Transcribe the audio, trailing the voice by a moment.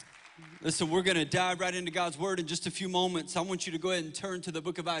Listen, we're going to dive right into God's word in just a few moments. I want you to go ahead and turn to the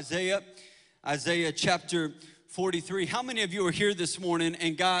book of Isaiah, Isaiah chapter 43. How many of you are here this morning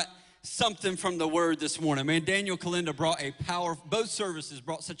and got something from the word this morning? Man, Daniel Kalinda brought both services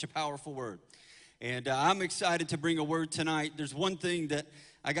brought such a powerful word. And I'm excited to bring a word tonight. There's one thing that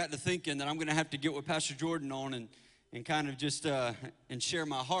I got to thinking that I'm going to have to get with Pastor Jordan on and kind of just and share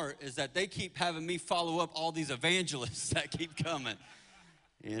my heart is that they keep having me follow up all these evangelists that keep coming.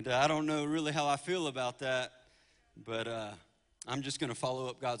 And I don't know really how I feel about that, but I'm just going to follow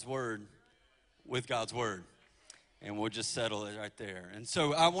up God's word with God's word, and we'll just settle it right there. And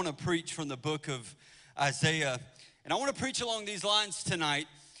so I want to preach from the book of Isaiah, and I want to preach along these lines tonight.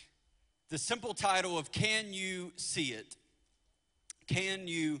 The simple title of Can You See It? Can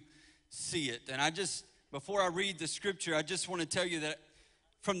you see it? And before I read the scripture, I just want to tell you that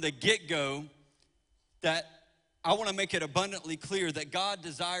from the get-go that I want to make it abundantly clear that God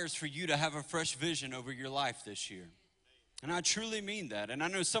desires for you to have a fresh vision over your life this year. And I truly mean that. And I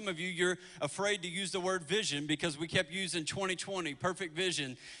know some of you, you're afraid to use the word vision because we kept using 2020, perfect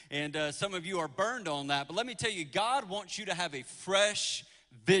vision. And some of you are burned on that. But let me tell you, God wants you to have a fresh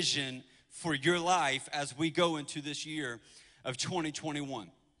vision for your life as we go into this year of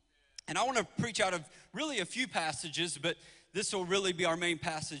 2021. And I want to preach out of really a few passages, but this will really be our main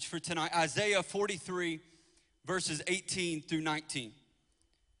passage for tonight. Isaiah 43, verses 18 through 19.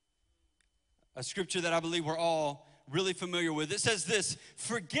 A scripture that I believe we're all really familiar with. It says this: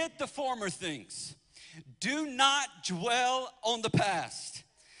 forget the former things. Do not dwell on the past.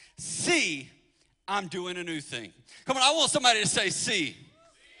 See, I'm doing a new thing. Come on, I want somebody to say, see.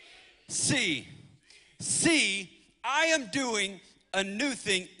 See. See, I am doing a new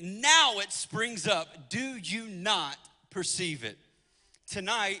thing. Now it springs up. Do you not perceive it?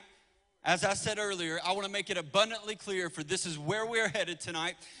 Tonight, as I said earlier, I want to make it abundantly clear, for this is where we're headed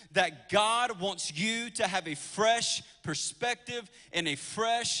tonight, that God wants you to have a fresh perspective and a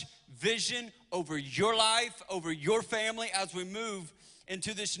fresh vision over your life, over your family as we move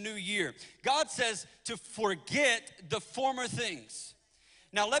into this new year. God says to forget the former things.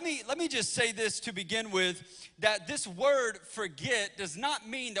 Now, let me just say this to begin with, that this word forget does not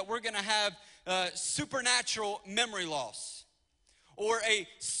mean that we're going to have supernatural memory loss, or a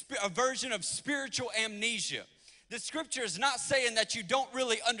version of spiritual amnesia. The scripture is not saying that you don't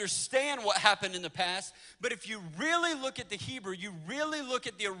really understand what happened in the past, but if you really look at the Hebrew, you really look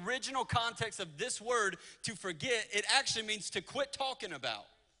at the original context of this word, to forget, it actually means to quit talking about.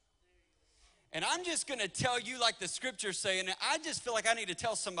 And I'm just going to tell you like the scripture's saying, and I just feel like I need to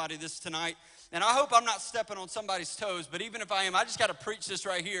tell somebody this tonight, and I hope I'm not stepping on somebody's toes, but even if I am, I just got to preach this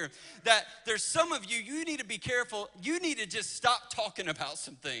right here, that there's some of you, you need to be careful. You need to just stop talking about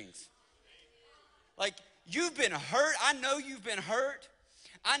some things. Like, you've been hurt. I know you've been hurt.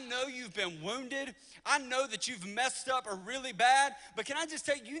 I know you've been wounded. I know that you've messed up or really bad, but can I just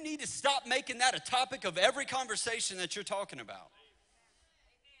tell you, you need to stop making that a topic of every conversation that you're talking about.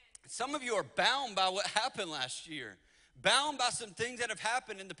 Some of you are bound by what happened last year, bound by some things that have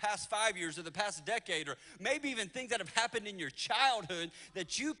happened in the past 5 years or the past decade, or maybe even things that have happened in your childhood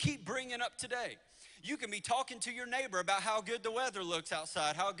that you keep bringing up today. You can be talking to your neighbor about how good the weather looks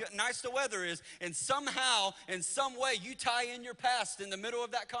outside, how good, nice the weather is, and somehow, in some way, you tie in your past in the middle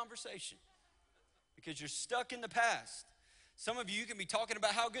of that conversation because you're stuck in the past. Some of you can be talking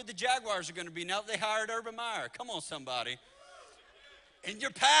about how good the Jaguars are going to be now that they hired Urban Meyer. Come on, somebody. And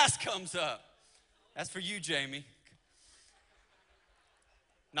your past comes up. That's for you, Jamie.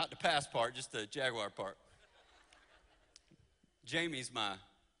 Not the past part, just the Jaguar part. Jamie's my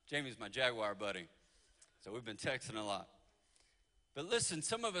Jaguar buddy. So we've been texting a lot. But listen,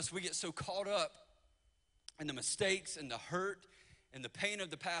 some of us, we get so caught up in the mistakes and the hurt and the pain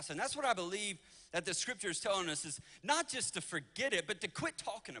of the past. And that's what I believe that the scripture is telling us, is not just to forget it, but to quit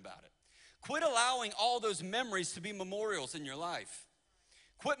talking about it. Quit allowing all those memories to be memorials in your life.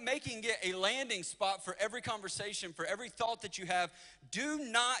 Quit making it a landing spot for every conversation, for every thought that you have. Do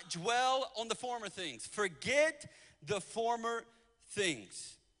not dwell on the former things. Forget the former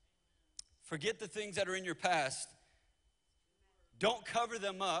things. Forget the things that are in your past. Don't cover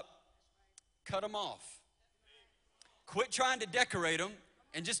them up. Cut them off. Quit trying to decorate them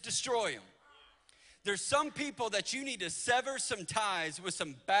and just destroy them. There's some people that you need to sever some ties with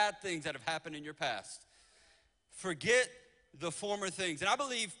some bad things that have happened in your past. Forget the former things. And I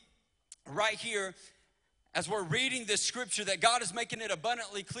believe right here, as we're reading this scripture, that God is making it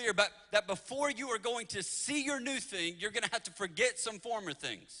abundantly clear, but that before you are going to see your new thing, you're going to have to forget some former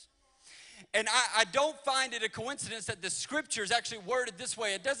things. And I don't find it a coincidence that the scripture is actually worded this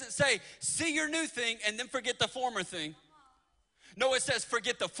way. It doesn't say, see your new thing and then forget the former thing. No, it says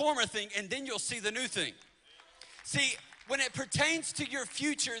forget the former thing and then you'll see the new thing. See, when it pertains to your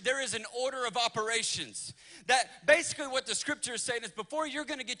future, there is an order of operations. That basically what the scripture is saying is before you're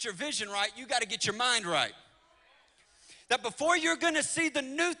going to get your vision right, you got to get your mind right. That before you're going to see the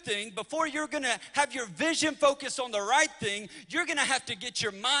new thing, before you're going to have your vision focused on the right thing, you're going to have to get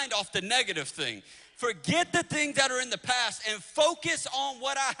your mind off the negative thing. Forget the things that are in the past and focus on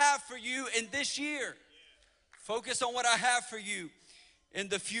what I have for you in this year. Focus on what I have for you in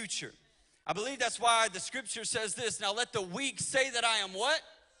the future. I believe that's why the scripture says this. Now let the weak say that I am what?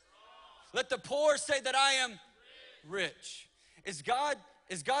 Let the poor say that I am rich. Is God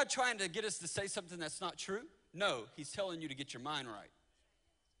trying to get us to say something that's not true? No, he's telling you to get your mind right.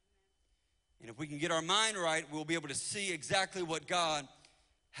 And if we can get our mind right, we'll be able to see exactly what God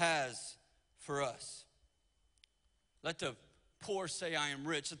has for us. Let the poor say I am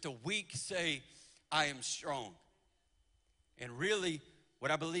rich. Let the weak say I am strong. And really, what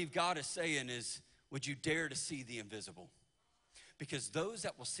I believe God is saying is, would you dare to see the invisible? Because those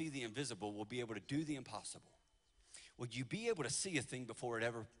that will see the invisible will be able to do the impossible. Will you be able to see a thing before it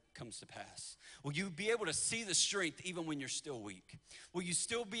ever comes to pass? Will you be able to see the strength even when you're still weak? Will you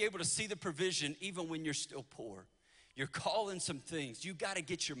still be able to see the provision even when you're still poor? You're calling some things. You got to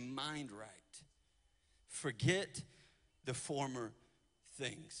get your mind right. Forget the former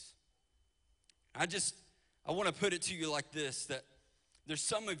things. I want to put it to you like this, that there's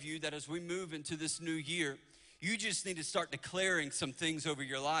some of you that as we move into this new year, you just need to start declaring some things over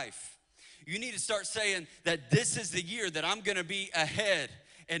your life. You need to start saying that this is the year that I'm going to be ahead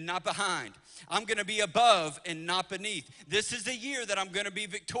and not behind. I'm going to be above and not beneath. This is the year that I'm going to be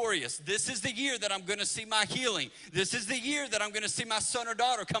victorious. This is the year that I'm going to see my healing. This is the year that I'm going to see my son or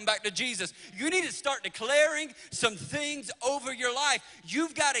daughter come back to Jesus. You need to start declaring some things over your life.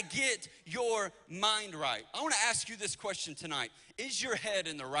 You've got to get your mind right. I want to ask you this question tonight. Is your head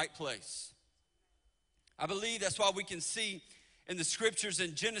in the right place? I believe that's why we can see in the scriptures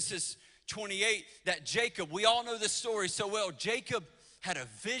in Genesis 28 that Jacob, we all know this story so well, Jacob had a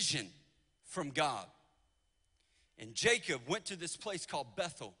vision from God. And Jacob went to this place called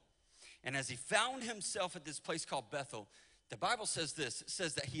Bethel. And as he found himself at this place called Bethel, the Bible says this. It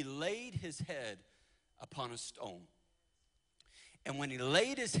says that he laid his head upon a stone. And when he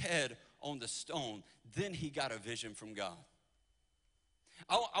laid his head on the stone, then he got a vision from God.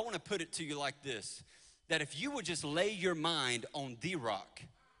 I want to put it to you like this, that if you would just lay your mind on the rock,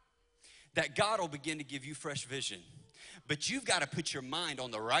 that God will begin to give you fresh vision. But you've got to put your mind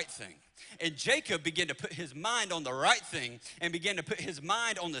on the right thing. And Jacob began to put his mind on the right thing and began to put his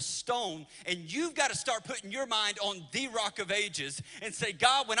mind on the stone. And you've got to start putting your mind on the rock of ages and say,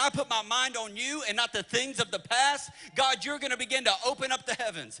 God, when I put my mind on you and not the things of the past, God, you're going to begin to open up the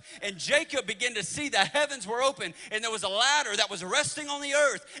heavens. And Jacob began to see the heavens were open, and there was a ladder that was resting on the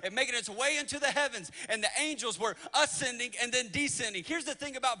earth and making its way into the heavens, and the angels were ascending and then descending. Here's the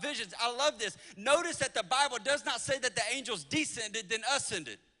thing about visions. I love this. Notice that the Bible does not say that the angels descended then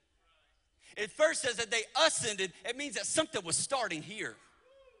ascended. It first says that they ascended. It means that something was starting here.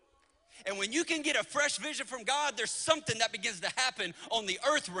 And when you can get a fresh vision from God, there's something that begins to happen on the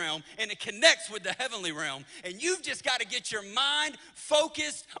earth realm, and it connects with the heavenly realm. And you've just got to get your mind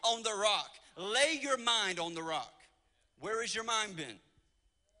focused on the rock. Lay your mind on the rock. Where has your mind been?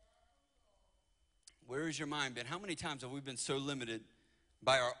 Where has your mind been? How many times have we been so limited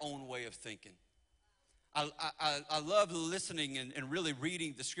by our own way of thinking? I love listening and really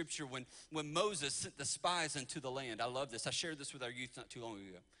reading the scripture when Moses sent the spies into the land. I love this. I shared this with our youth not too long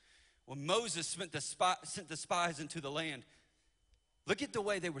ago. When Moses sent the spies into the land, look at the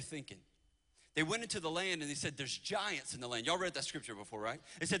way they were thinking. They went into the land and they said, there's giants in the land. Y'all read that scripture before, right?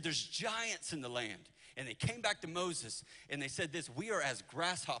 They said, there's giants in the land. And they came back to Moses and they said this, we are as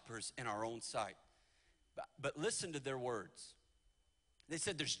grasshoppers in our own sight. But listen to their words. They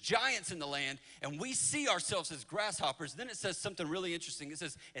said there's giants in the land and we see ourselves as grasshoppers. Then it says something really interesting. It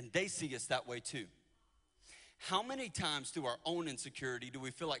says, and they see us that way too. How many times through our own insecurity do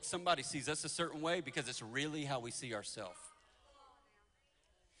we feel like somebody sees us a certain way because it's really how we see ourselves?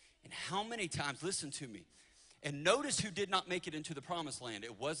 And how many times, listen to me, and notice who did not make it into the promised land.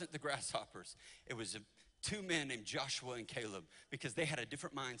 It wasn't the grasshoppers. It was two men named Joshua and Caleb, because they had a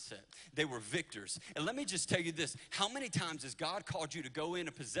different mindset. They were victors. And let me just tell you this. How many times has God called you to go in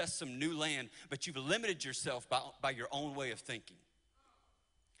and possess some new land, but you've limited yourself by your own way of thinking?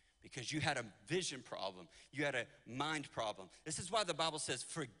 Because you had a vision problem. You had a mind problem. This is why the Bible says,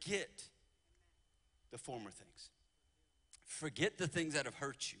 forget the former things. Forget the things that have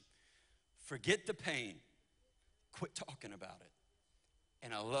hurt you. Forget the pain. Quit talking about it.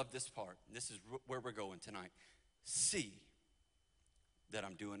 And I love this part. This is where we're going tonight. See that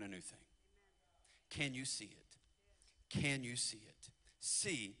I'm doing a new thing. Can you see it? Can you see it?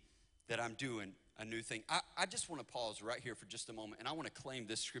 See that I'm doing a new thing. I just want to pause right here for just a moment, and I want to claim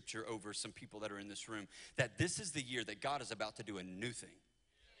this scripture over some people that are in this room, that this is the year that God is about to do a new thing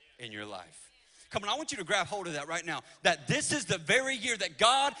in your life. Come on, I want you to grab hold of that right now, that this is the very year that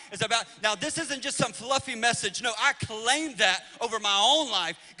God is about. Now, this isn't just some fluffy message. No, I claim that over my own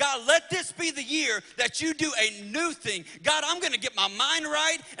life. God, let this be the year that you do a new thing. God, I'm going to get my mind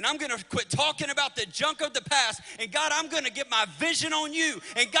right, and I'm going to quit talking about the junk of the past. And God, I'm going to get my vision on you.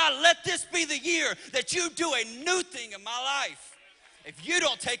 And God, let this be the year that you do a new thing in my life. If you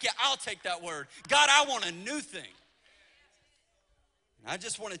don't take it, I'll take that word. God, I want a new thing. I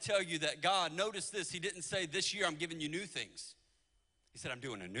just want to tell you that God, notice this, he didn't say this year I'm giving you new things. He said I'm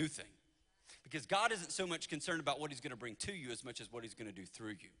doing a new thing. Because God isn't so much concerned about what he's going to bring to you as much as what he's going to do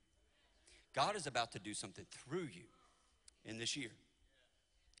through you. God is about to do something through you in this year.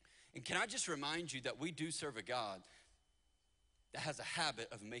 And can I just remind you that we do serve a God that has a habit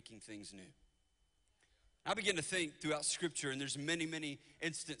of making things new. I begin to think throughout Scripture, and there's many, many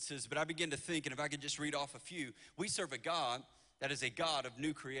instances, but I begin to think, and if I could just read off a few, we serve a God that is a God of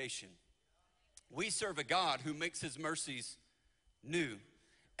new creation. We serve a God who makes his mercies new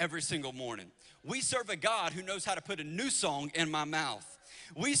every single morning. We serve a God who knows how to put a new song in my mouth.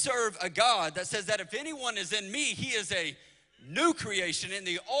 We serve a God that says that if anyone is in me, he is a new creation, and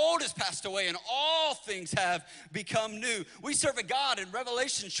the old has passed away, and all things have become new. We serve a God in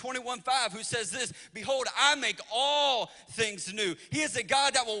Revelation 21:5 who says this, behold, I make all things new. He is a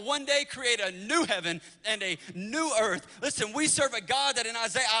God that will one day create a new heaven and a new earth. Listen, we serve a God that in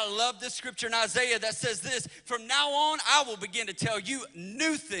Isaiah, I love this scripture in Isaiah that says this, from now on, I will begin to tell you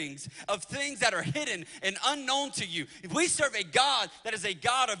new things of things that are hidden and unknown to you. We serve a God that is a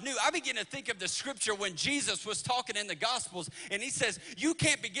God of new. I begin to think of the scripture when Jesus was talking in the Gospels, and he says, you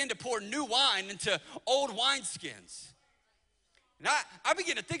can't begin to pour new wine into old wineskins. And I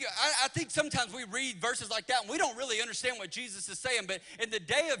begin to think, I think sometimes we read verses like that and we don't really understand what Jesus is saying. But in the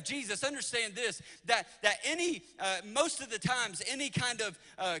day of Jesus, understand this, that most of the times, any kind of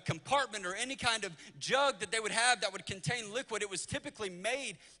compartment or any kind of jug that they would have that would contain liquid, it was typically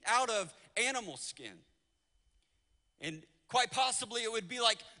made out of animal skin. And quite possibly it would be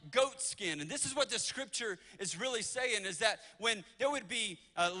like goat skin. And this is what the scripture is really saying, is that when there would be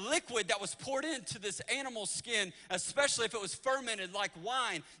a liquid that was poured into this animal skin, especially if it was fermented like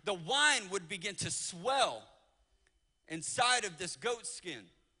wine, the wine would begin to swell inside of this goat skin,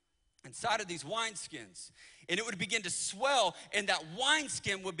 inside of these wine skins. And it would begin to swell, and that wine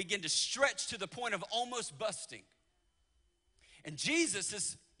skin would begin to stretch to the point of almost busting. And Jesus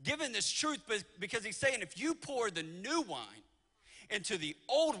is given this truth because he's saying if you pour the new wine into the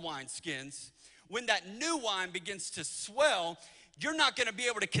old wine skins, when that new wine begins to swell, you're not going to be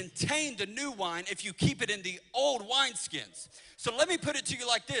able to contain the new wine if you keep it in the old wine skins. So let me put it to you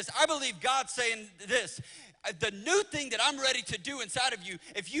like this. I believe God's saying this. The new thing that I'm ready to do inside of you,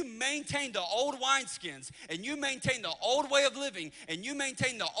 if you maintain the old wineskins and you maintain the old way of living and you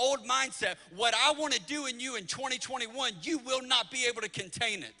maintain the old mindset, what I want to do in you in 2021, you will not be able to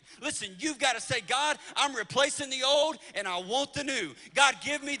contain it. Listen, you've got to say, God, I'm replacing the old and I want the new. God,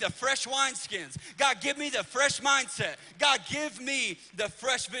 give me the fresh wineskins. God, give me the fresh mindset. God, give me the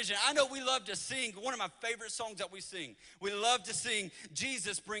fresh vision. I know we love to sing. One of my favorite songs that we sing, we love to sing,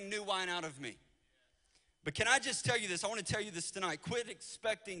 Jesus, bring new wine out of me. But can I just tell you this? I want to tell you this tonight. Quit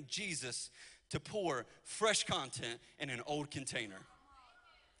expecting Jesus to pour fresh content in an old container,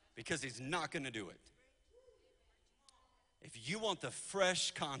 because he's not going to do it. If you want the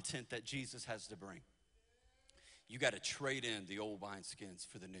fresh content that Jesus has to bring, you got to trade in the old wineskins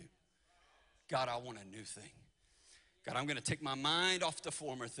for the new. God, I want a new thing. God, I'm going to take my mind off the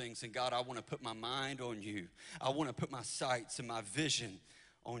former things, and God, I want to put my mind on you. I want to put my sights and my vision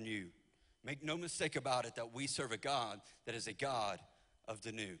on you. Make no mistake about it that we serve a God that is a God of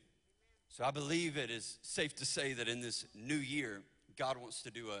the new. So I believe it is safe to say that in this new year, God wants to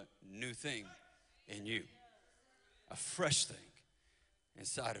do a new thing in you, a fresh thing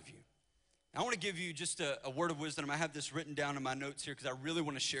inside of you. I want to give you just a word of wisdom. I have this written down in my notes here because I really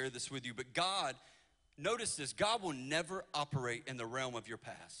want to share this with you. But God, notice this, God will never operate in the realm of your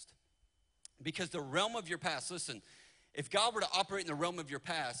past. Because the realm of your past, listen, if God were to operate in the realm of your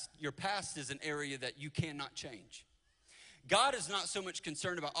past is an area that you cannot change. God is not so much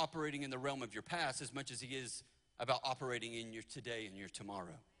concerned about operating in the realm of your past as much as he is about operating in your today and your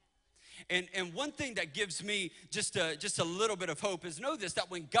tomorrow. And one thing that gives me just a little bit of hope is know this,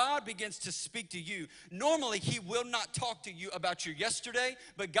 that when God begins to speak to you, normally he will not talk to you about your yesterday,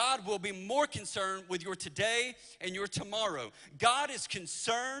 but God will be more concerned with your today and your tomorrow. God is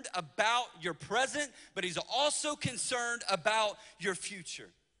concerned about your present, but he's also concerned about your future.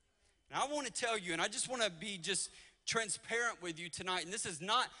 And I want to tell you, and I just want to be just transparent with you tonight, and this is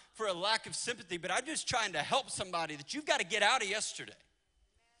not for a lack of sympathy, but I'm just trying to help somebody that you've got to get out of yesterday.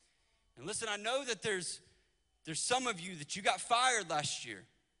 And listen, I know that there's some of you that you got fired last year,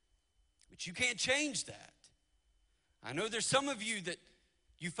 but you can't change that. I know there's some of you that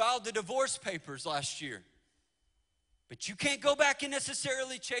you filed the divorce papers last year, but you can't go back and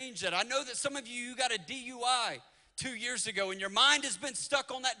necessarily change that. I know that some of you got a DUI 2 years ago and your mind has been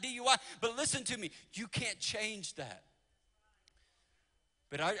stuck on that DUI, but listen to me, you can't change that.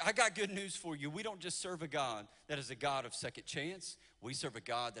 But I got good news for you. We don't just serve a God that is a God of second chance. We serve a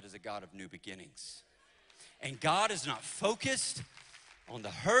God that is a God of new beginnings. And God is not focused on the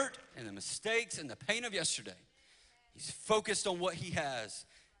hurt and the mistakes and the pain of yesterday. He's focused on what he has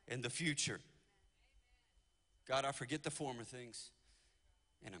in the future. God, I forget the former things,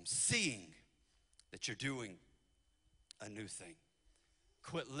 and I'm seeing that you're doing a new thing.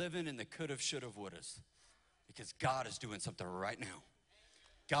 Quit living in the could've, should've, would've, because God is doing something right now.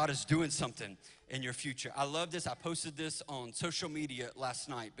 God is doing something in your future. I love this. I posted this on social media last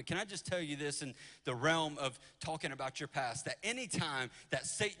night. But can I just tell you this in the realm of talking about your past, that anytime that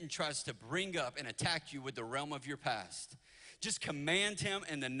Satan tries to bring up and attack you with the realm of your past, just command him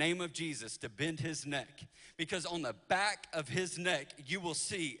in the name of Jesus to bend his neck. Because on the back of his neck, you will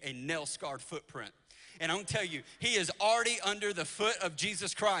see a nail-scarred footprint. And I'm gonna tell you, he is already under the foot of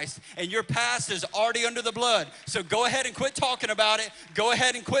Jesus Christ, and your past is already under the blood. So go ahead and quit talking about it. Go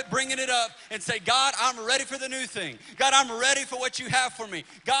ahead and quit bringing it up and say, God, I'm ready for the new thing. God, I'm ready for what you have for me.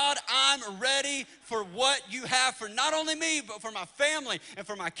 God, I'm ready for what you have for not only me, but for my family and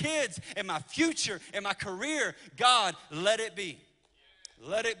for my kids and my future and my career. God, let it be.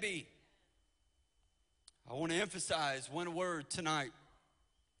 Let it be. I want to emphasize one word tonight.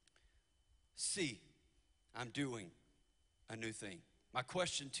 See. I'm doing a new thing. My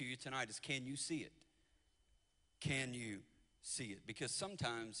question to you tonight is, can you see it? Can you see it? Because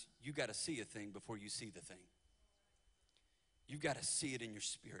sometimes you got to see a thing before you see the thing. You've got to see it in your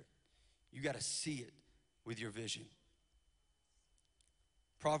spirit. You got to see it with your vision.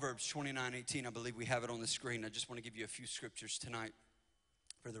 Proverbs 29:18, I believe we have it on the screen. I just want to give you a few scriptures tonight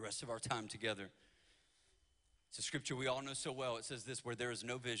for the rest of our time together. It's a scripture we all know so well. It says this, where there is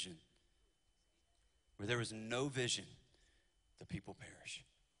no vision, where there is no vision, the people perish.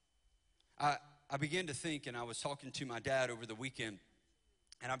 I began to think, and I was talking to my dad over the weekend,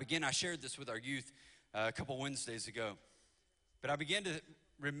 and I shared this with our youth a couple Wednesdays ago, but I began to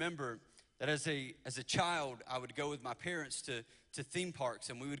remember that as a child, I would go with my parents to theme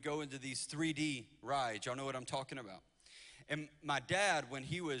parks, and we would go into these 3D rides. Y'all know what I'm talking about. And my dad, when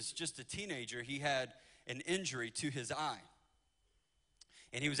he was just a teenager, he had an injury to his eye.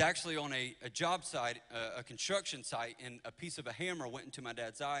 And he was actually on a job site, a construction site, and a piece of a hammer went into my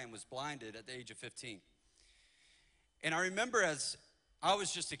dad's eye and was blinded at the age of 15. And I remember as I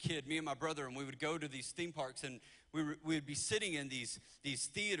was just a kid, me and my brother, and we would go to these theme parks, and we would be sitting in these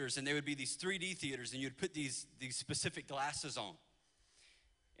theaters, and they would be these 3D theaters, and you'd put these specific glasses on.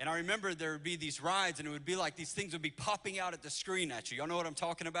 And I remember there would be these rides, and it would be like these things would be popping out at the screen at you. Y'all know what I'm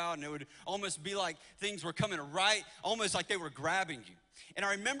talking about? And it would almost be like things were coming right, almost like they were grabbing you. And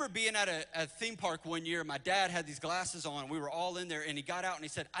I remember being at a theme park one year. My dad had these glasses on. We were all in there, and he got out, and he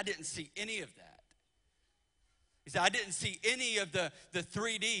said, I didn't see any of that. He said, I didn't see any of the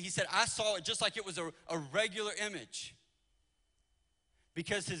 3D. He said, I saw it just like it was a regular image.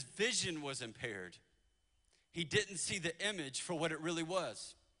 Because his vision was impaired. He didn't see the image for what it really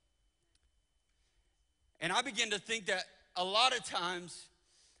was. And I began to think that a lot of times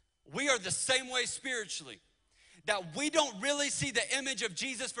we are the same way spiritually. That we don't really see the image of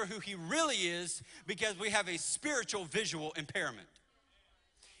Jesus for who he really is because we have a spiritual visual impairment.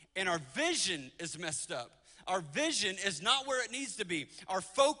 And our vision is messed up. Our vision is not where it needs to be. Our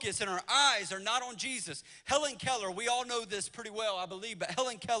focus and our eyes are not on Jesus. Helen Keller, we all know this pretty well, I believe, but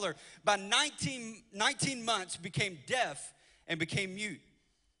Helen Keller, by 19 months, became deaf and became mute.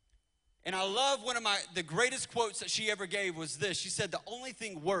 And I love one of the greatest quotes that she ever gave was this. She said, the only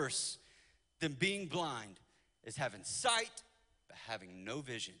thing worse than being blind is having sight, but having no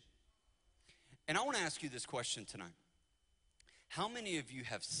vision. And I want to ask you this question tonight. How many of you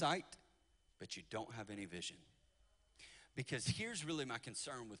have sight, but you don't have any vision? Because here's really my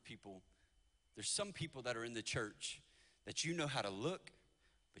concern with people. There's some people that are in the church that you know how to look,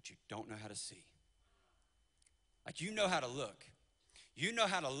 but you don't know how to see. Like, you know how to look. You know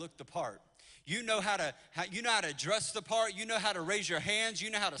how to look the part. You know how to dress the part. You know how to raise your hands. You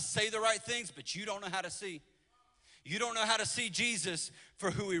know how to say the right things, but you don't know how to see. You don't know how to see Jesus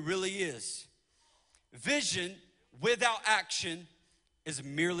for who he really is. Vision without action is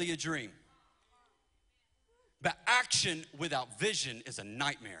merely a dream. But action without vision is a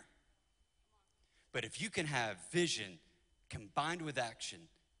nightmare. But if you can have vision combined with action,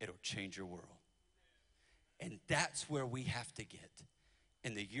 it'll change your world. And that's where we have to get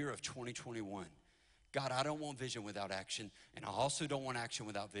in the year of 2021. God, I don't want vision without action, and I also don't want action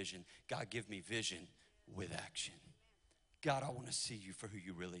without vision. God, give me vision with action. God, I want to see you for who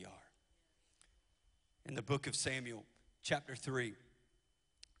you really are. In the book of Samuel, chapter 3,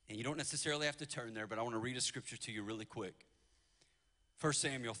 and you don't necessarily have to turn there, but I want to read a scripture to you really quick. 1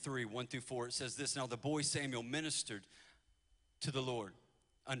 Samuel 3, 1-4, it says this, "Now the boy Samuel ministered to the Lord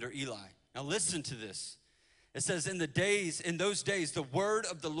under Eli." Now listen to this. It says, in those days, the word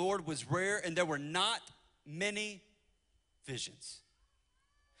of the Lord was rare, and there were not many visions.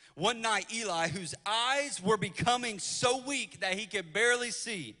 One night, Eli, whose eyes were becoming so weak that he could barely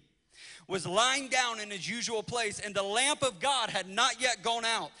see, was lying down in his usual place, and the lamp of God had not yet gone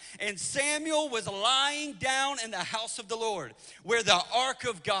out. And Samuel was lying down in the house of the Lord, where the ark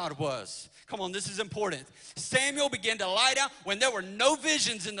of God was. Come on, this is important. Samuel began to lie down when there were no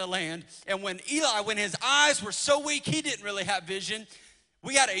visions in the land. And when his eyes were so weak, he didn't really have vision.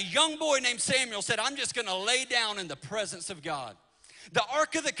 We had a young boy named Samuel said, I'm just going to lay down in the presence of God. The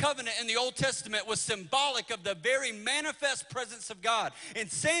Ark of the Covenant in the Old Testament was symbolic of the very manifest presence of God.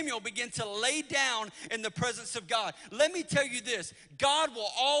 And Samuel began to lay down in the presence of God. Let me tell you this, God will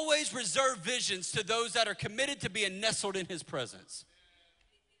always reserve visions to those that are committed to being nestled in his presence.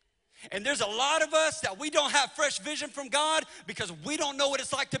 And there's a lot of us that we don't have fresh vision from God because we don't know what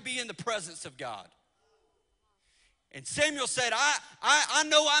it's like to be in the presence of God. And Samuel said, I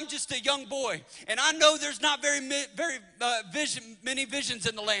know I'm just a young boy, and I know there's not many visions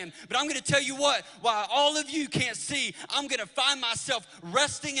in the land, but I'm going to tell you what, while all of you can't see, I'm going to find myself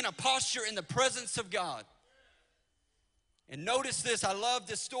resting in a posture in the presence of God. And notice this, I love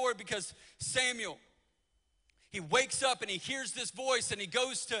this story because Samuel, he wakes up and he hears this voice and he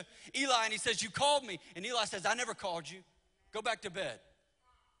goes to Eli and he says, you called me. And Eli says, I never called you. Go back to bed.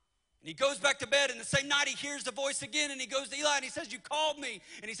 And he goes back to bed, and the same night he hears the voice again, and he goes to Eli and he says, you called me.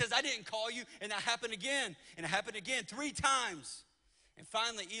 And he says, I didn't call you. And that happened again, and it happened again 3 times. And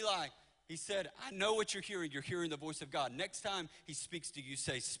finally Eli, he said, I know what you're hearing. You're hearing the voice of God. Next time he speaks to you,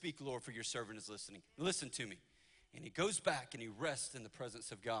 say, speak, Lord, for your servant is listening. Listen to me. And he goes back and he rests in the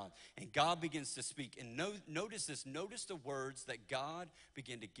presence of God. And God begins to speak. And notice this. Notice the words that God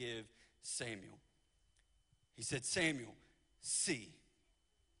began to give Samuel. He said, Samuel, see,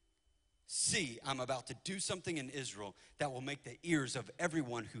 I'm about to do something in Israel that will make the ears of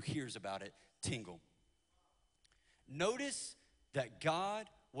everyone who hears about it tingle. Notice that God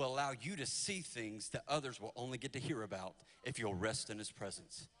will allow you to see things that others will only get to hear about if you'll rest in his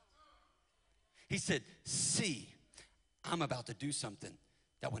presence. He said, see, I'm about to do something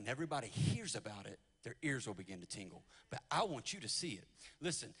that when everybody hears about it, their ears will begin to tingle. But I want you to see it.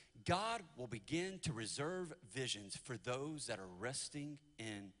 Listen, God will begin to reserve visions for those that are resting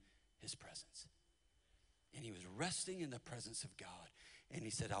in his presence. And he was resting in the presence of God. And he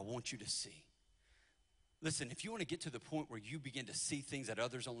said, I want you to see. Listen, if you want to get to the point where you begin to see things that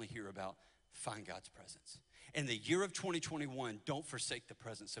others only hear about, find God's presence. In the year of 2021, don't forsake the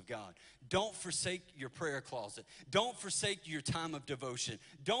presence of God. Don't forsake your prayer closet. Don't forsake your time of devotion.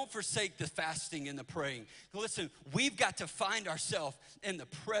 Don't forsake the fasting and the praying. Listen, we've got to find ourselves in the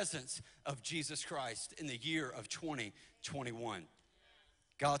presence of Jesus Christ in the year of 2021.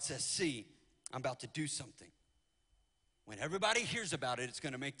 God says, see, I'm about to do something. When everybody hears about it, it's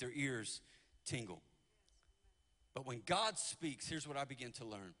going to make their ears tingle. But when God speaks, here's what I begin to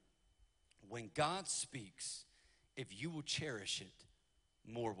learn. When God speaks, if you will cherish it,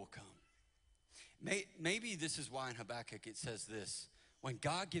 more will come. Maybe this is why in Habakkuk it says this. When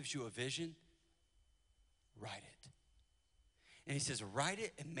God gives you a vision, write it. And he says, write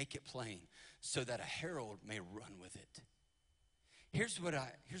it and make it plain so that a herald may run with it. Here's what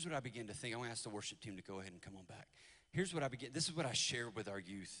I begin to think. I want to ask the worship team to go ahead and come on back. This is what I shared with our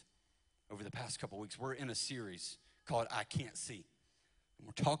youth over the past couple of weeks. We're in a series called I Can't See. And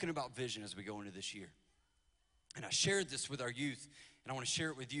we're talking about vision as we go into this year. And I shared this with our youth, and I want to share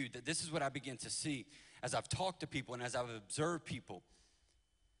it with you, that this is what I begin to see as I've talked to people and as I've observed people,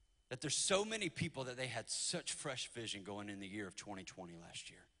 that there's so many people that they had such fresh vision going in the year of 2020 last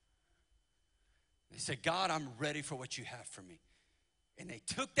year. They said, God, I'm ready for what you have for me. And they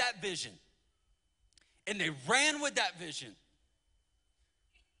took that vision and they ran with that vision.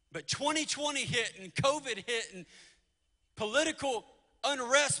 But 2020 hit and COVID hit and political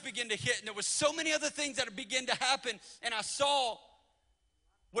unrest began to hit. And there was so many other things that began to happen. And I saw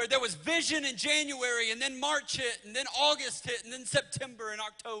where there was vision in January, and then March hit, and then August hit, and then September and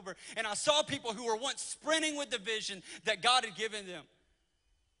October. And I saw people who were once sprinting with the vision that God had given them.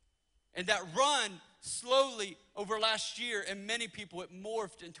 And that run slowly over last year, and many people, it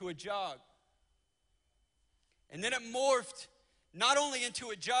morphed into a jog. And then it morphed not only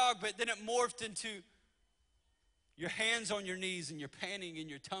into a jog, but then it morphed into your hands on your knees, and you're panting, and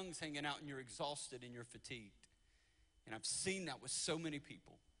your tongue's hanging out, and you're exhausted, and you're fatigued. And I've seen that with so many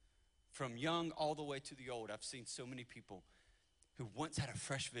people, from young all the way to the old. I've seen so many people who once had a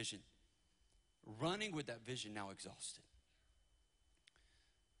fresh vision, running with that vision, now exhausted.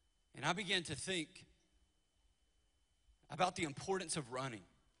 And I began to think about the importance of running.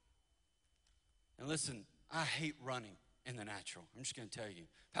 And listen, I hate running in the natural. I'm just going to tell you.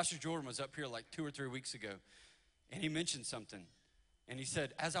 Pastor Jordan was up here like 2 or 3 weeks ago, and he mentioned something. And he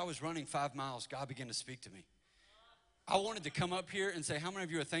said, as I was running 5 miles, God began to speak to me. I wanted to come up here and say, how many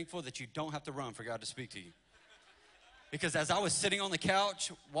of you are thankful that you don't have to run for God to speak to you? Because as I was sitting on the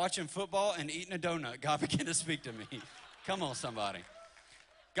couch watching football and eating a donut, God began to speak to me. Come on, somebody.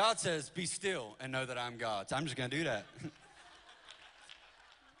 God says, be still and know that I'm God. So I'm just going to do that.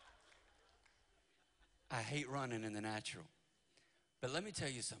 I hate running in the natural. But let me tell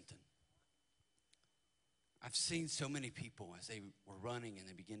you something. I've seen so many people as they were running and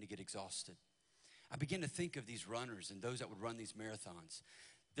they begin to get exhausted. I begin to think of these runners and those that would run these marathons.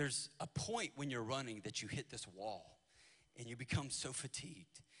 There's a point when you're running that you hit this wall and you become so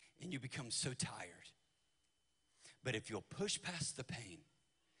fatigued and you become so tired. But if you'll push past the pain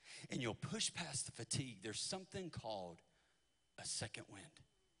and you'll push past the fatigue, there's something called a second wind.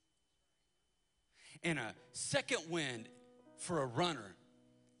 And a second wind for a runner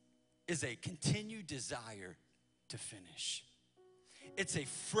is a continued desire to finish. It's a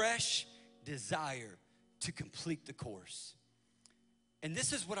fresh desire to complete the course. And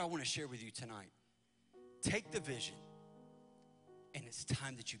this is what I want to share with you tonight. Take the vision, and it's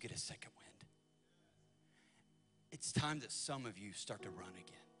time that you get a second wind. It's time that some of you start to run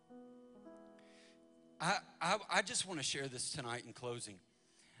again. I just want to share this tonight in closing.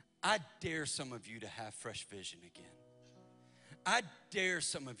 I dare some of you to have fresh vision again. I dare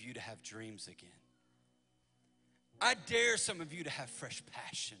some of you to have dreams again. I dare some of you to have fresh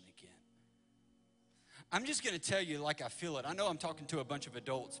passion again. I'm just going to tell you like I feel it. I know I'm talking to a bunch of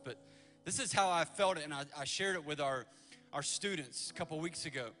adults, but this is how I felt it, and I shared it with our students a couple weeks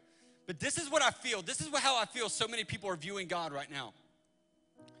ago. But this is what I feel. This is how I feel so many people are viewing God right now.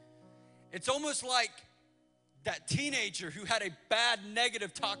 It's almost like that teenager who had a bad,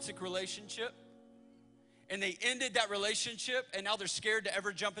 negative, toxic relationship, and they ended that relationship, and now they're scared to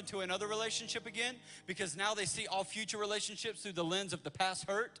ever jump into another relationship again because now they see all future relationships through the lens of the past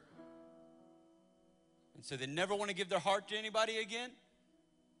hurt. And so they never want to give their heart to anybody again.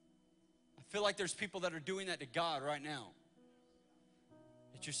 I feel like there's people that are doing that to God right now.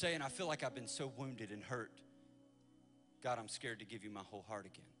 That you're saying, I feel like I've been so wounded and hurt. God, I'm scared to give you my whole heart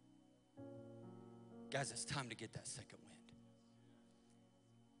again. Guys, it's time to get that second wind.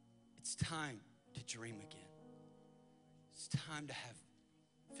 It's time to dream again. It's time to have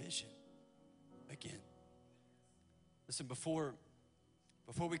vision again. Listen, before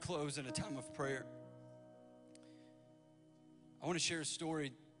we close in a time of prayer, I want to share a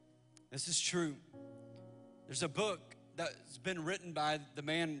story. This is true. There's a book that's been written by the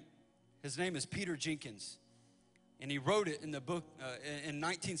man, his name is Peter Jenkins. And he wrote it in the book in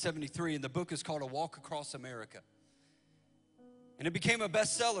 1973, and the book is called A Walk Across America. And it became a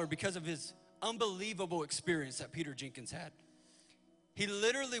bestseller because of his unbelievable experience that Peter Jenkins had. He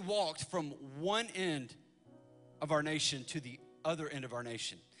literally walked from one end of our nation to the other end of our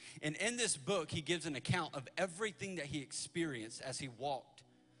nation. And in this book, he gives an account of everything that he experienced as he walked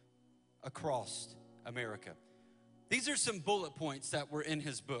across America. These are some bullet points that were in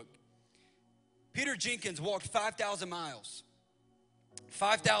his book. Peter Jenkins walked 5,000 miles.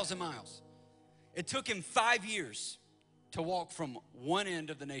 5,000 miles. It took him 5 years to walk from one end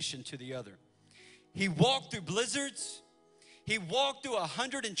of the nation to the other. He walked through blizzards. He walked through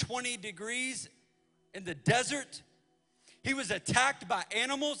 120 degrees in the desert. He was attacked by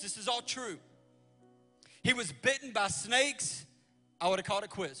animals. This is all true. He was bitten by snakes. I would have called it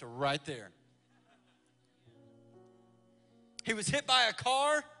quits right there. He was hit by a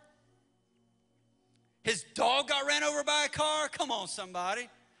car. His dog got ran over by a car. Come on, somebody.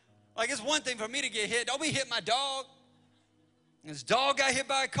 Like, it's one thing for me to get hit. Don't be hitting my dog. His dog got hit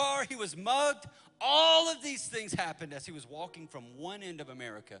by a car. He was mugged. All of these things happened as he was walking from one end of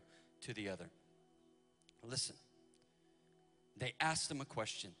America to the other. Listen, they asked him a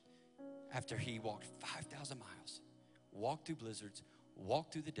question after he walked 5,000 miles, walked through blizzards,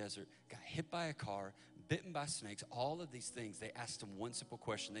 walked through the desert, got hit by a car, bitten by snakes, all of these things. They asked him one simple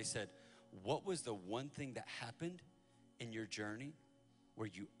question. They said, what was the one thing that happened in your journey where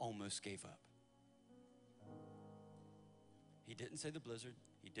you almost gave up? He didn't say the blizzard.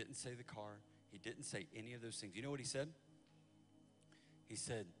 He didn't say the car. He didn't say any of those things. You know what he said? He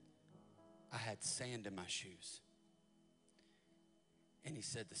said, I had sand in my shoes. And he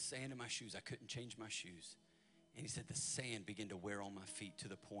said, the sand in my shoes, I couldn't change my shoes. And he said, the sand began to wear on my feet to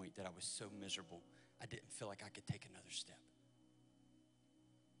the point that I was so miserable, I didn't feel like I could take another step.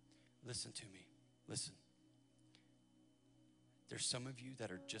 Listen to me. Listen. There's some of you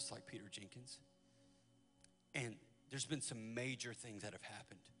that are just like Peter Jenkins. And there's been some major things that have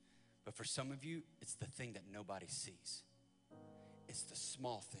happened. But for some of you, it's the thing that nobody sees. It's the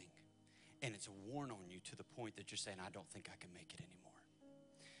small thing. And it's worn on you to the point that you're saying, I don't think I can make it anymore.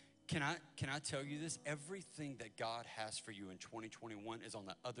 Can I tell you this? Everything that God has for you in 2021 is on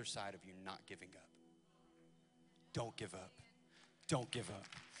the other side of you not giving up. Don't give up. Don't give up.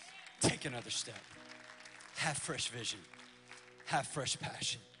 Take another step. Have fresh vision. Have fresh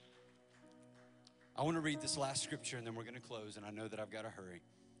passion. I want to read this last scripture and then we're going to close, and I know that I've got to hurry.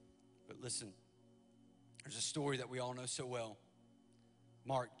 But listen, there's a story that we all know so well.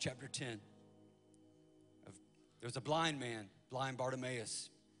 Mark chapter 10. There was a blind man, blind Bartimaeus.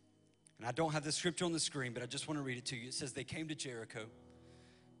 And I don't have the scripture on the screen, but I just want to read it to you. It says, they came to Jericho.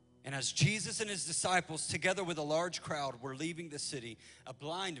 And as Jesus and his disciples, together with a large crowd, were leaving the city, a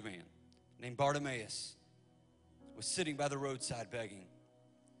blind man named Bartimaeus was sitting by the roadside begging.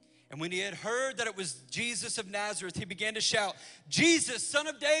 And when he had heard that it was Jesus of Nazareth, he began to shout, Jesus, Son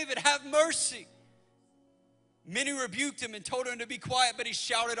of David, have mercy. Many rebuked him and told him to be quiet, but he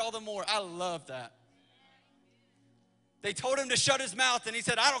shouted all the more. I love that. They told him to shut his mouth, and he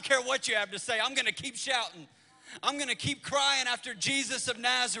said, I don't care what you have to say. I'm going to keep shouting. I'm going to keep crying after Jesus of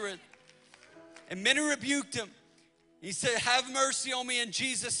Nazareth. And many rebuked him. He said, have mercy on me. And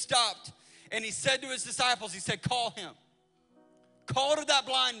Jesus stopped. And he said to his disciples, he said, call him. Call to that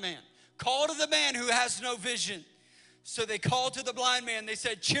blind man. Call to the man who has no vision. So they called to the blind man. They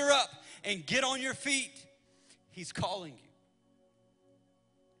said, cheer up and get on your feet. He's calling you.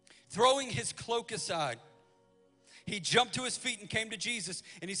 Throwing his cloak aside, he jumped to his feet and came to Jesus.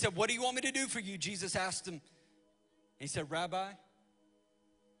 And he said, what do you want me to do for you? Jesus asked him. And he said, Rabbi,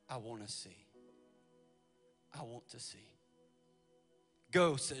 I want to see. I want to see.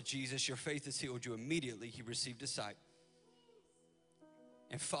 Go, said Jesus, your faith has healed you. Immediately he received his sight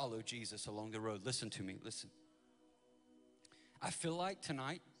and followed Jesus along the road. Listen to me, listen. I feel like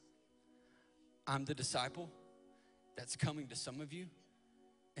tonight I'm the disciple that's coming to some of you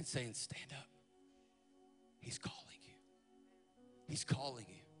and saying, stand up. He's calling you. He's calling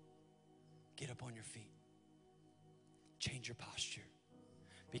you. Get up on your feet. Change your posture.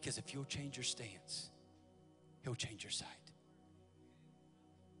 Because if you'll change your stance, he'll change your sight.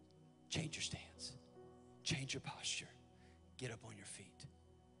 Change your stance. Change your posture. Get up on your feet.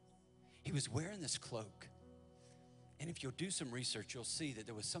 He was wearing this cloak. And if you'll do some research, you'll see that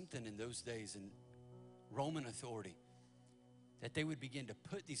there was something in those days in Roman authority that they would begin to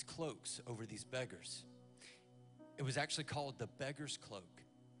put these cloaks over these beggars. It was actually called the beggar's cloak.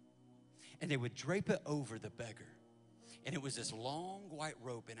 And they would drape it over the beggar. And it was this long white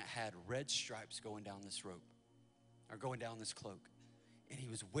rope, and it had red stripes going down this rope, or going down this cloak. And he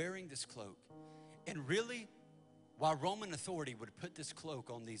was wearing this cloak. And really, why Roman authority would put this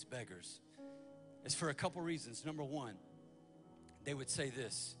cloak on these beggars is for a couple reasons. Number one, they would say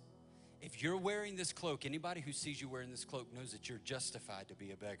this: if you're wearing this cloak, anybody who sees you wearing this cloak knows that you're justified to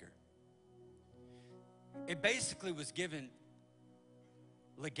be a beggar. It basically was given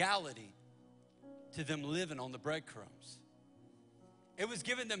legality to them living on the breadcrumbs. It was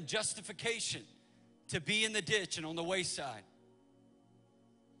giving them justification to be in the ditch and on the wayside.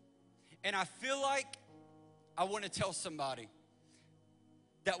 And I feel like I want to tell somebody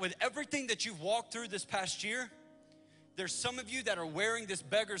that with everything that you've walked through this past year, there's some of you that are wearing this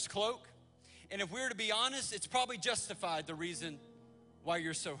beggar's cloak. And if we were to be honest, it's probably justified the reason why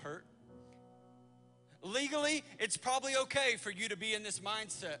you're so hurt. Legally, it's probably okay for you to be in this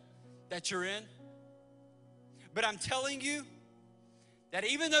mindset that you're in. But I'm telling you that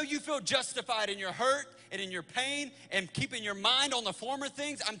even though you feel justified in your hurt and in your pain and keeping your mind on the former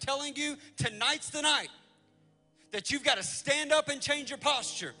things, I'm telling you, tonight's the night that you've got to stand up and change your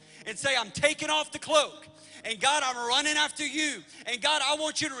posture and say, I'm taking off the cloak. And God, I'm running after you. And God, I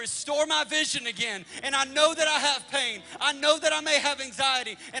want you to restore my vision again. And I know that I have pain. I know that I may have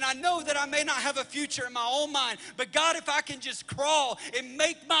anxiety. And I know that I may not have a future in my own mind. But God, if I can just crawl and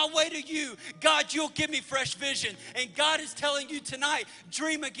make my way to you, God, you'll give me fresh vision. And God is telling you tonight,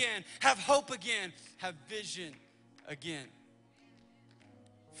 dream again, have hope again, have vision again.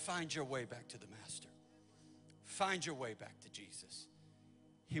 Find your way back to the Master. Find your way back to Jesus.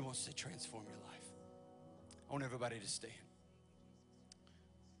 He wants to transform your life. I want everybody to stand.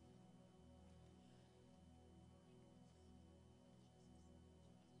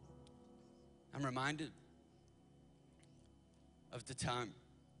 I'm reminded of the time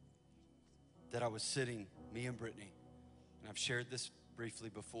that I was sitting, me and Brittany, and I've shared this briefly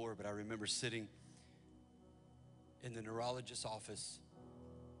before, but I remember sitting in the neurologist's office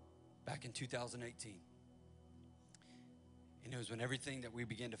back in 2018. And it was when everything that we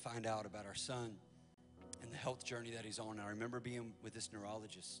began to find out about our son and the health journey that he's on. And I remember being with this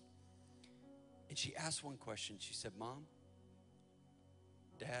neurologist, and she asked one question. She said, Mom,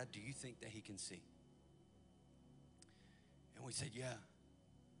 Dad, do you think that he can see? And we said, yeah,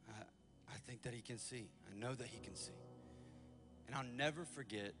 I think that he can see. I know that he can see. And I'll never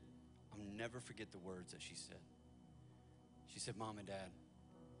forget the words that she said. She said, Mom and Dad,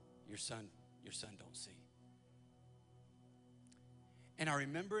 your son don't see. And I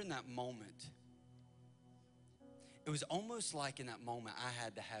remember in that moment, it was almost like in that moment I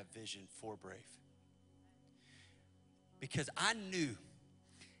had to have vision for Brave. Because I knew,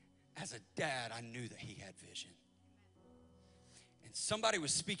 as a dad, I knew that he had vision. And somebody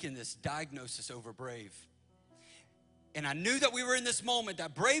was speaking this diagnosis over Brave. And I knew that we were in this moment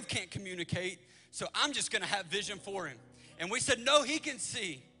that Brave can't communicate, so I'm just gonna have vision for him. And we said, no, he can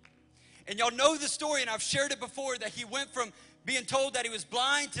see. And y'all know the story, and I've shared it before, that he went from being told that he was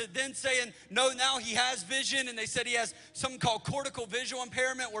blind to then saying, no, now he has vision. And they said he has something called cortical visual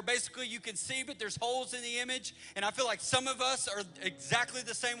impairment, where basically you can see, but there's holes in the image. And I feel like some of us are exactly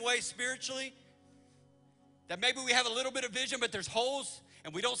the same way spiritually. That maybe we have a little bit of vision, but there's holes,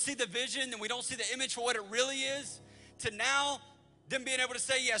 and we don't see the vision, and we don't see the image for what it really is. To now, them being able to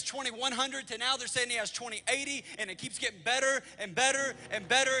say he has 20/100, to now they're saying he has 20/80, and it keeps getting better and better and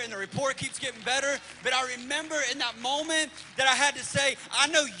better, and the report keeps getting better. But I remember in that moment that I had to say, I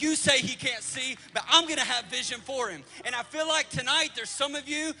know you say he can't see, but I'm gonna have vision for him. And I feel like tonight there's some of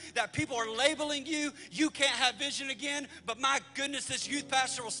you that people are labeling you can't have vision again, but my goodness, this youth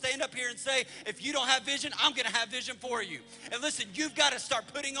pastor will stand up here and say, if you don't have vision, I'm gonna have vision for you. And listen, you've got to start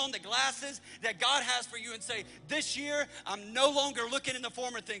putting on the glasses that God has for you and say, this year, I'm no longer looking in the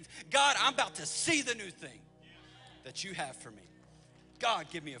former things. God, I'm about to see the new thing that you have for me. God,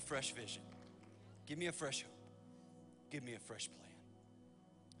 give me a fresh vision. Give me a fresh hope. Give me a fresh plan.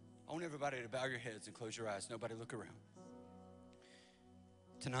 I want everybody to bow your heads and close your eyes. Nobody look around.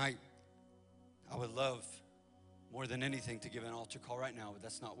 Tonight, I would love more than anything to give an altar call right now, but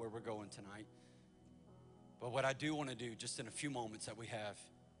that's not where we're going tonight. But what I do want to do, just in a few moments that we have,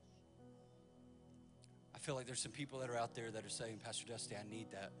 I feel like there's some people that are out there that are saying, Pastor Dusty, I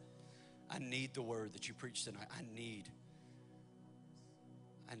need that. I need the word that you preached tonight. I need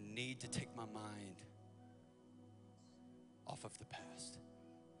to take my mind off of the past.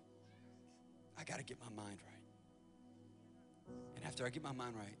 I got to get my mind right. And after I get my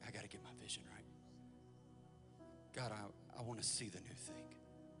mind right, I got to get my vision right. God, I want to see the new thing.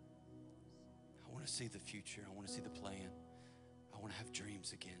 I want to see the future. I want to see the plan. I want to have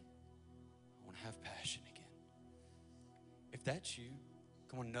dreams again. I want to have passion again. If that's you,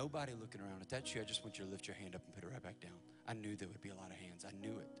 come on, nobody looking around. If that's you, I just want you to lift your hand up and put it right back down. I knew there would be a lot of hands. I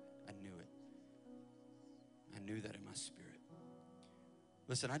knew it. I knew it. I knew that in my spirit.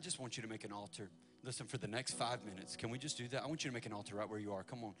 Listen, I just want you to make an altar. Listen, for the next 5 minutes, can we just do that? I want you to make an altar right where you are.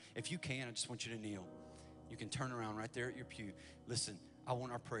 Come on. If you can, I just want you to kneel. You can turn around right there at your pew. Listen, I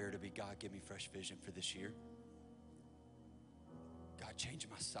want our prayer to be, God, give me fresh vision for this year. God, change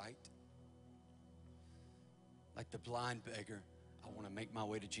my sight. Like the blind beggar, I want to make my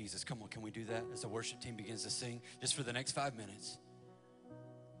way to Jesus. Come on, can we do that as the worship team begins to sing? Just for the next 5 minutes.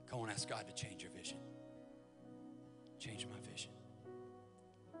 Come on, ask God to change your vision. Change my vision.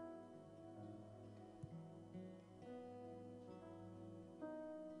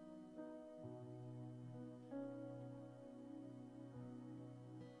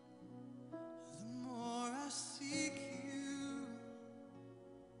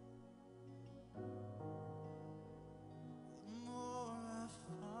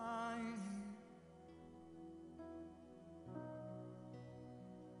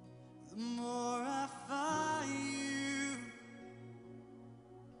 The more I find you.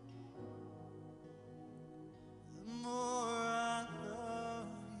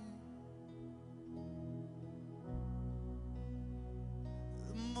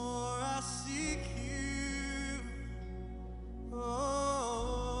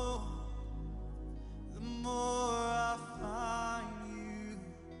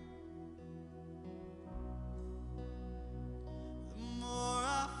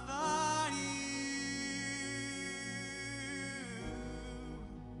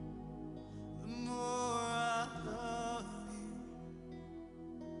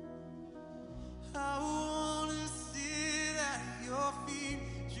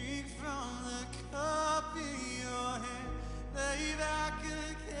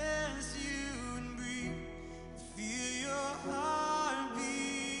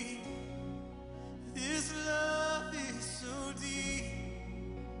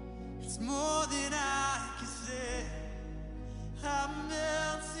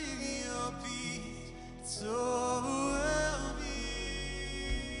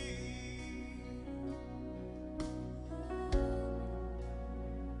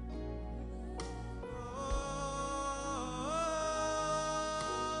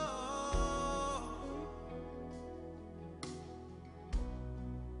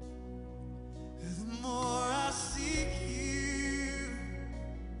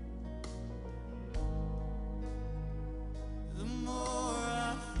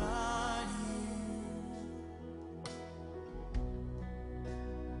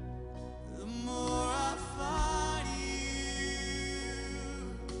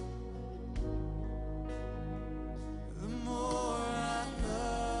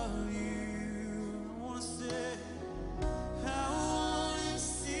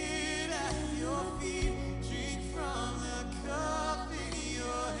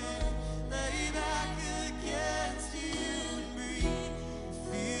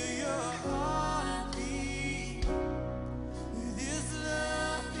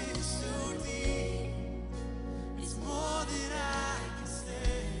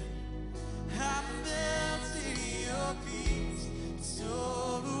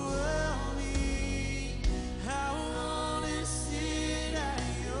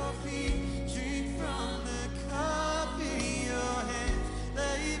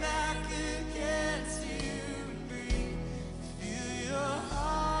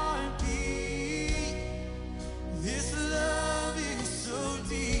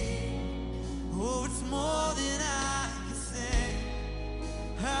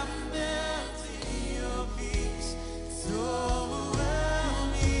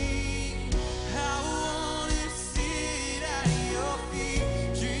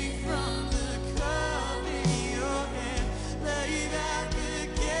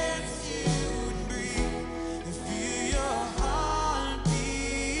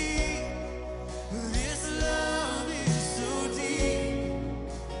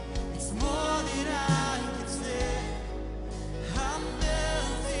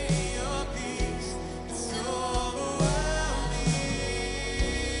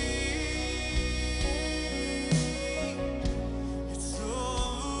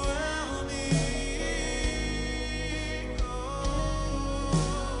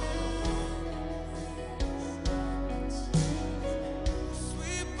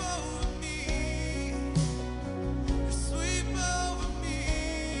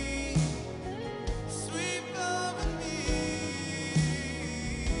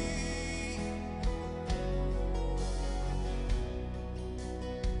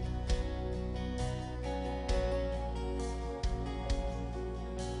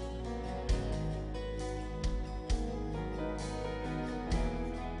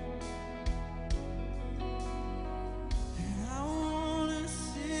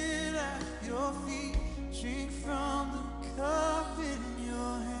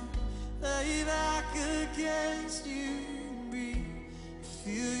 against you and breathe.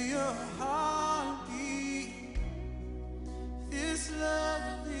 Feel your heartbeat. This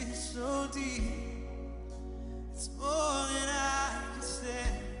love is so deep.